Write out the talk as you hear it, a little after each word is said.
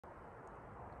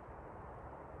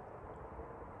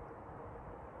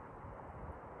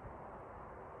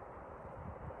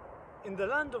In the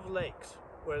land of lakes,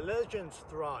 where legends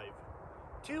thrive,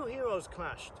 two heroes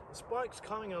clashed, sparks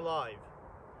coming alive.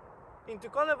 Into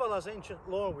Kalevala's ancient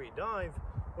lore we dive,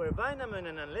 where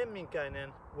Väinämöinen and Lemminkäinen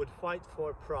would fight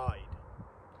for pride.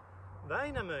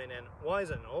 Väinämöinen, wise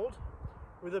and old,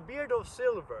 with a beard of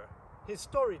silver, his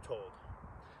story told.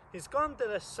 His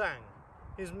kantele sang,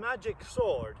 his magic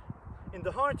sword, in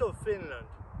the heart of Finland,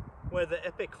 where the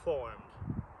epic formed.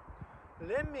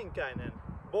 Lemminkäinen,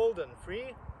 bold and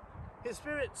free, his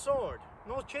spirit soared,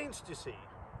 no chains to see.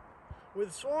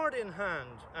 With sword in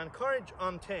hand and courage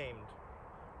untamed,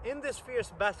 in this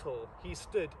fierce battle he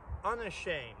stood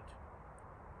unashamed.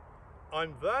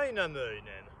 I'm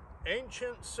Väinämöinen,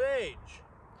 ancient sage.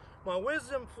 My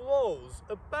wisdom flows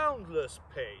a boundless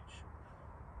page.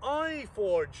 I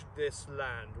forged this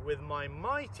land with my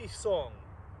mighty song.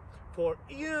 For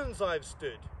eons I've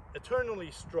stood,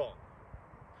 eternally strong.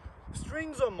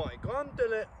 Strings on my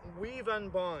kantele weave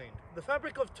and bind the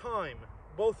fabric of time,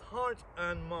 both heart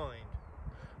and mind.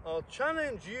 I'll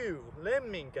challenge you,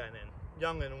 Lemminkäinen,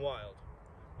 young and wild.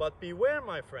 But beware,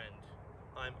 my friend,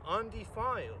 I'm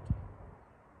undefiled.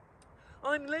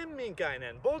 I'm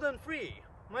Lemminkäinen, bold and free.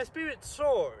 My spirit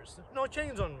soars, no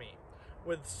chains on me.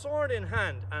 With sword in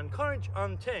hand and courage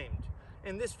untamed,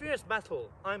 in this fierce battle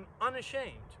I'm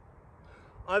unashamed.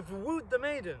 I've wooed the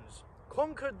maidens,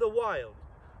 conquered the wild.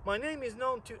 My name is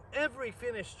known to every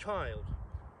Finnish child.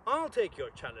 I'll take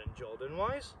your challenge, old and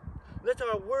wise. Let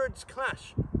our words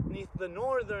clash neath the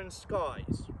northern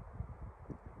skies.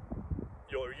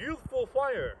 Your youthful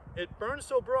fire, it burns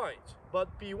so bright,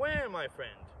 but beware, my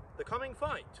friend, the coming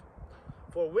fight.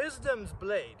 For wisdom's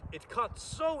blade, it cuts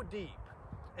so deep,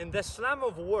 in the slam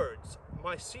of words,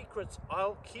 my secrets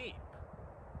I'll keep.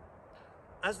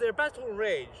 As their battle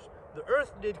raged, the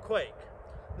earth did quake,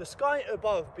 the sky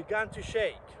above began to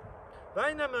shake.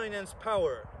 Väinämöinen's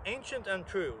power, ancient and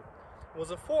true,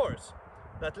 was a force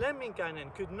that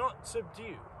Lemminkäinen could not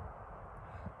subdue.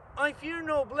 I fear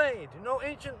no blade, no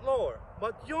ancient lore,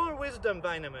 but your wisdom,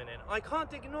 Väinämöinen, I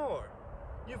can't ignore.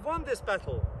 You've won this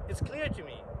battle, it's clear to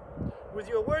me, with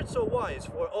your words so wise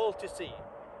for all to see.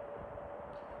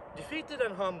 Defeated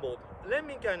and humbled,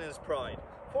 Lemminkäinen's pride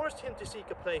forced him to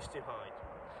seek a place to hide.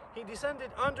 He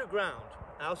descended underground,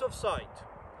 out of sight,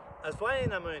 as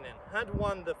Väinämöinen had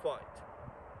won the fight.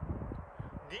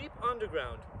 Deep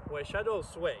underground, where shadows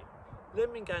sway,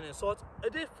 Lemminkäinen sought a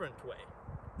different way.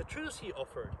 A truce he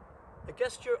offered, a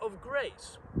gesture of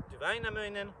grace to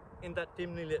Väinämöinen in that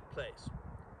dimly lit place.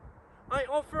 I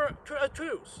offer a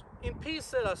truce, in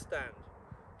peace let us stand.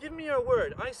 Give me your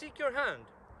word, I seek your hand.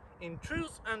 In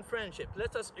truce and friendship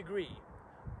let us agree.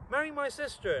 Marry my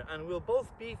sister and we'll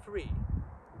both be free.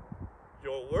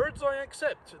 Your words I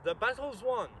accept, the battle's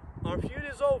won. Our feud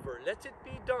is over, let it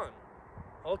be done.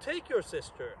 I'll take your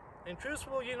sister, and truce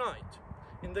will unite.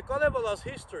 In the Kalevala's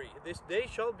history, this day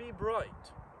shall be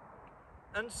bright.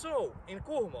 And so, in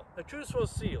Kuhmo, a truce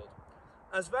was sealed,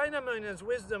 as Väinämöinen's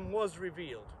wisdom was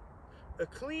revealed. A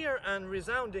clear and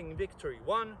resounding victory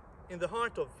won in the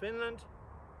heart of Finland,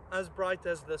 as bright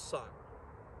as the sun.